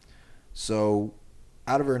cycle. So,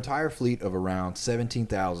 out of her entire fleet of around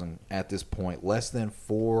 17,000 at this point, less than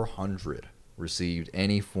 400 received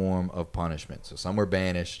any form of punishment. So some were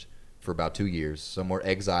banished for about 2 years, some were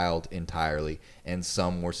exiled entirely, and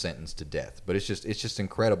some were sentenced to death. But it's just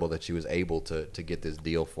incredible that she was able to get this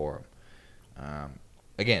deal for him.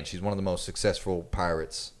 Again, she's one of the most successful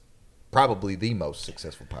pirates, probably the most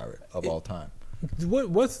successful pirate of all time.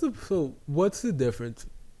 What's the difference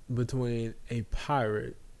between a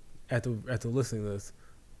pirate after listening to this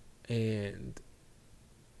and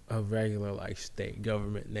a regular like state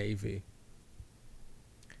government navy?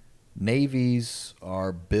 Navies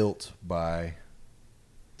are built by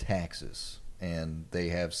taxes, and they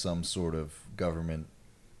have some sort of government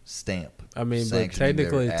stamp. I mean, but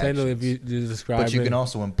technically, if you describe, but you can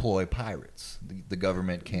also employ pirates. The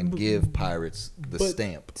government can give pirates the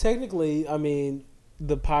stamp. Technically, I mean,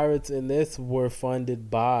 the pirates in this were funded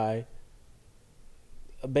by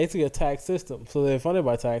basically a tax system, so they're funded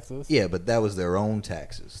by taxes. Yeah, but that was their own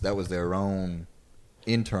taxes. That was their own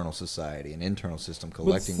internal society, an internal system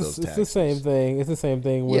collecting those taxes. It's the same thing. It's the same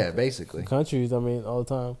thing with basically countries. I mean, all the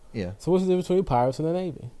time. Yeah. So what's the difference between pirates and the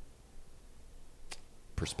Navy?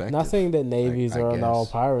 Perspective. Not saying that navies are not all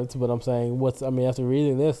pirates, but I'm saying after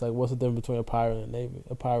reading this, like, what's the difference between a pirate and a navy?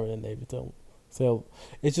 A pirate and a navy. So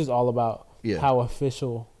it's just all about how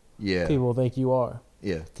official people think you are.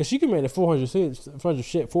 Yeah. Because she commanded 400 ships.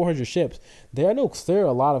 There are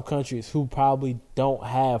a lot of countries who probably don't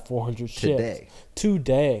have 400 ships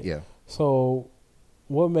today. Yeah. So,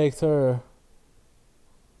 what makes her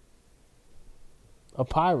a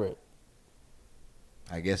pirate?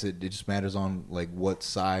 I guess it just matters on like what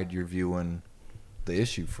side you're viewing the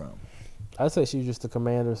issue from. I'd say she's just a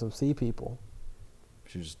commander of some sea people.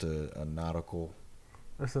 She's just a nautical.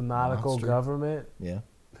 It's a nautical monster. Government. Yeah.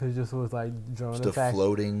 Who just was like drone just attacking. A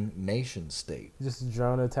floating nation state. Just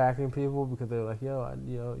drone attacking people because they're like, you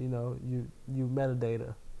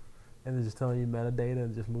metadata, and they're just telling you metadata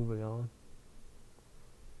and just moving on.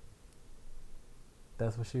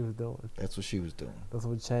 That's what she was doing. That's what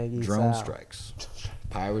what Chang Yi Drone strikes.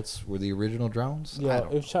 Pirates were the original drones? Yeah,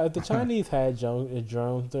 if the Chinese had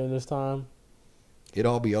drones during this time, it'd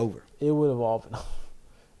all be over. It would have all been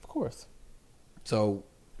of course. So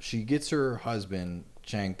she gets her husband,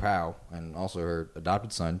 Chang Pao, and also her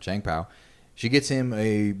adopted son, Chang Pao. She gets him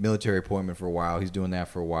a military appointment for a while. He's doing that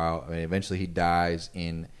for a while. And eventually he dies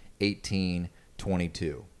in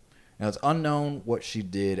 1822. Now, it's unknown what she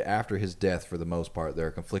did after his death for the most part. There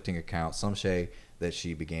are conflicting accounts. Some say that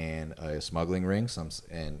she began a smuggling ring, some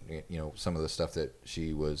of the stuff that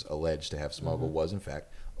she was alleged to have smuggled was, in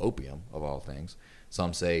fact, opium, of all things.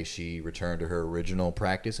 Some say she returned to her original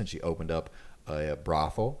practice and she opened up a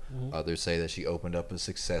brothel. Others say that she opened up a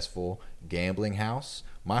successful gambling house.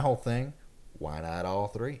 My whole thing, why not all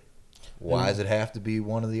three? Why does it have to be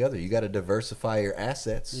one or the other? You got to diversify your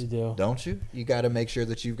assets, don't you? You got to make sure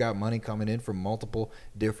that you've got money coming in from multiple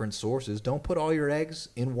different sources. Don't put all your eggs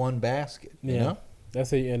in one basket. You know?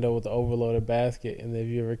 That's how you end up with the overloaded basket. And if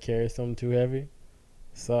you ever carry something too heavy, it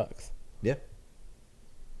sucks. Yeah.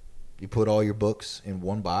 You put all your books in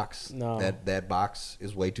one box. No. That box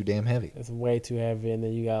is way too damn heavy. It's way too heavy, and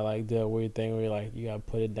then you got like the weird thing where you got to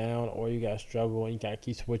put it down, or you got to struggle and you got to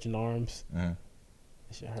keep switching arms.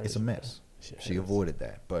 It's a mess. She avoided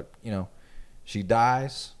that. But, she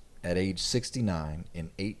dies at age 69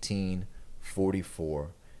 in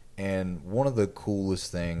 1844. And one of the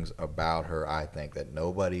coolest things about her, I think, that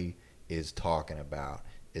nobody is talking about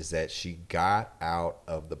is that she got out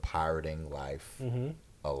of the pirating life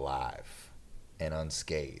alive and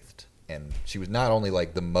unscathed. And she was not only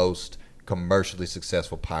like the most commercially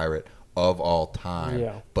successful pirate of all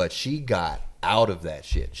time, but she got out of that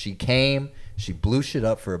shit. She blew shit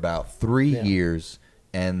up for about 3 years,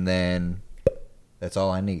 and then that's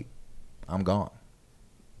all I need. I'm gone.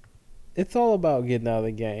 It's all about getting out of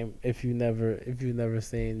the game. If you've never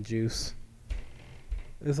seen Juice,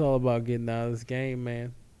 it's all about getting out of this game,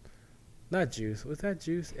 man. Not Juice. What's that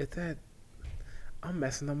Juice? It's that. I'm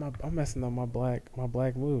messing up my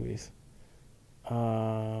black movies.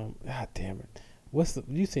 God damn it.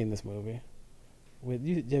 You seen this movie?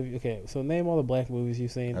 Okay, so name all the black movies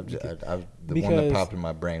you've seen. The one that popped in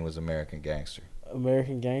my brain was American Gangster.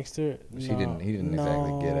 American Gangster? He didn't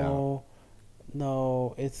exactly get out.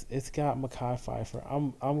 No, it's got Mekhi Phifer.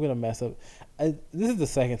 I'm gonna mess up. This is the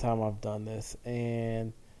second time I've done this,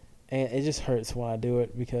 and it just hurts when I do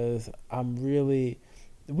it because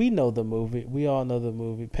we know the movie. We all know the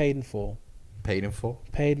movie. Paid in Full. Paid in Full.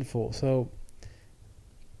 Paid in Full. So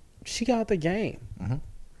she got the game. Mm-hmm.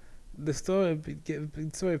 The story of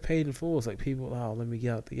Paid in Full is like people, let me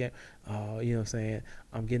get out the game. You know what I'm saying?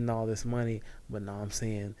 I'm getting all this money, but now I'm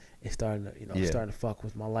saying it's starting to, starting to fuck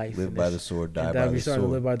with my life. Live by the sword, die by the sword. Starting to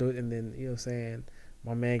live by the, and then, you know what I'm saying,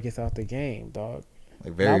 my man gets out the game, dog.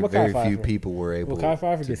 Like very few people were able to do that.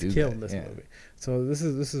 Mekhi Phifer gets killed in this movie. So this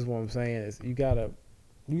is what I'm saying is you gotta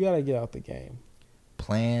get out the game.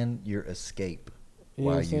 Plan your escape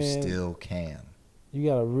while you still can. You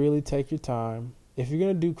gotta really take your time. If you're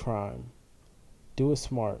going to do crime, do it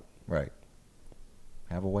smart. Right.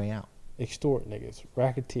 Have a way out. Extort niggas.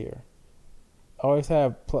 Racketeer. Always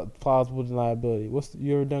have plausible deniability.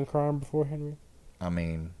 You ever done crime before, Henry? I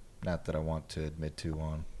mean, not that I want to admit to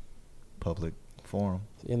on public forum.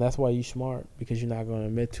 And that's why you smart, because you're not going to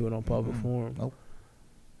admit to it on public forum. Nope.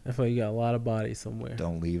 That's why you got a lot of bodies somewhere.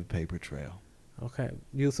 Don't leave a paper trail. Okay.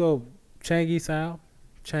 So, Changi Sao,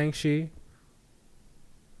 Chang-Chi.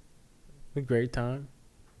 A great time.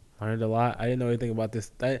 Learned a lot. I didn't know anything about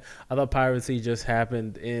this. I thought piracy just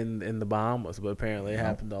happened in the Bahamas, but apparently it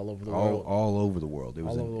happened all over the world. All over the world. It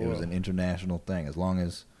was an international thing. As long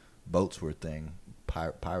as boats were a thing,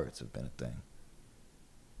 pirates have been a thing.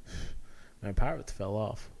 Man, pirates fell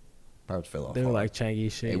off. They were like Changi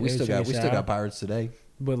shit. Hey, we still got pirates today.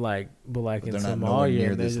 But in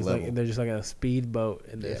Somalia, they're just like a speedboat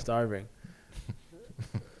and they're starving.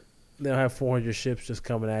 They don't have 400 ships just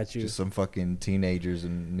coming at you. Just some fucking teenagers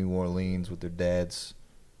in New Orleans with their dads.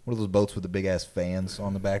 What are those boats with the big ass fans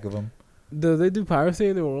on the back of them? Do they do piracy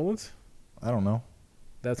in New Orleans? I don't know.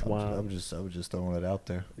 That's wild. I was just throwing it out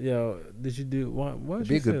there. Yo, did you do what? It'd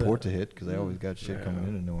be a good port to hit because they always got shit coming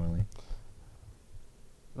into New Orleans.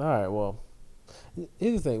 All right, well,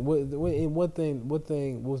 here's the thing. What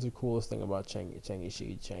was the coolest thing about Chang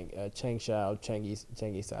Shao,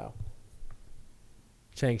 Changi Sao?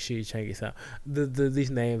 Chang-Chi, Changi Sao.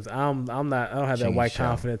 These names, I don't have that white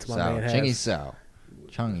confidence my man has. Changi Sao.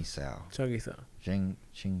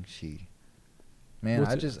 Ching-Chi. Man,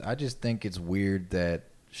 I just think it's weird that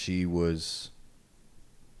she was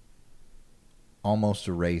almost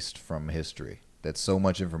erased from history. That so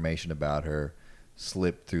much information about her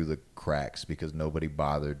slipped through the cracks because nobody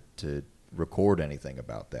bothered to record anything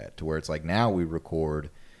about that. To where it's like now we record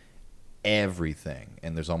everything,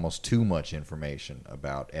 and there's almost too much information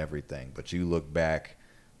about everything. But you look back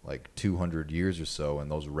like 200 years or so,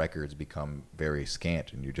 and those records become very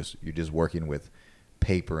scant, and you're just working with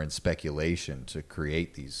paper and speculation to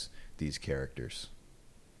create these characters.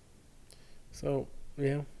 So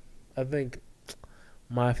yeah, I think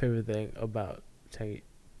my favorite thing about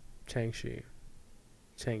Chang-Chi,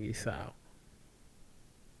 Changi Sao,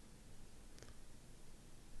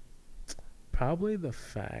 probably the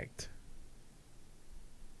fact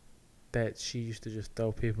that she used to just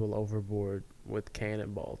throw people overboard with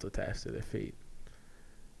cannonballs attached to their feet.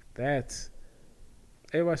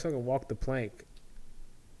 Everybody's talking walk the plank.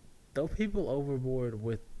 Throw people overboard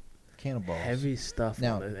with cannonballs, heavy stuff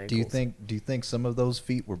now, on their ankles. Do you think some of those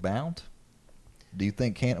feet were bound? Do you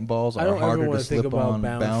think cannonballs are harder to slip on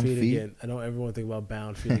bound feet? Again. I don't ever want to think about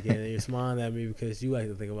bound feet again. And you're smiling at me because you like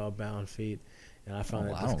to think about bound feet. And I found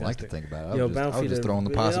that disgusting. I don't like to think about it. I was just throwing the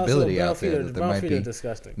possibility out there that there might be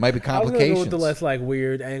disgusting. Might be complications. I was going to go with the less like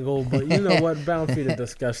weird angle, but you know what? Bound feet are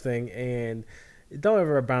disgusting, and don't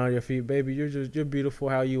ever bound your feet, baby. You're beautiful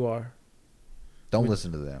how you are. Don't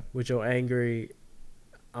listen to them. With your angry,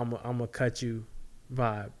 I'm gonna cut you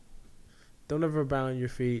vibe. Don't ever bound your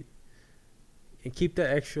feet. and keep that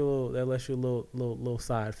extra little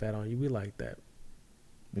side fat on you. We like that.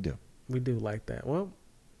 We do. We do like that. Well,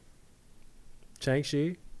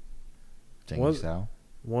 Shang-Chi,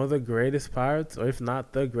 one of the greatest pirates, or if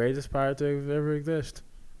not the greatest pirate to ever exist.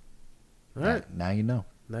 All right. Now you know.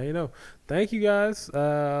 Now you know. Thank you guys.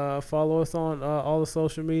 Follow us on all the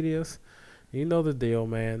social medias. You know the deal,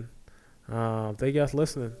 man. Thank you guys for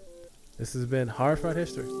listening. This has been Hard Fight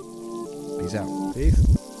History. Peace out.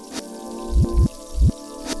 Peace.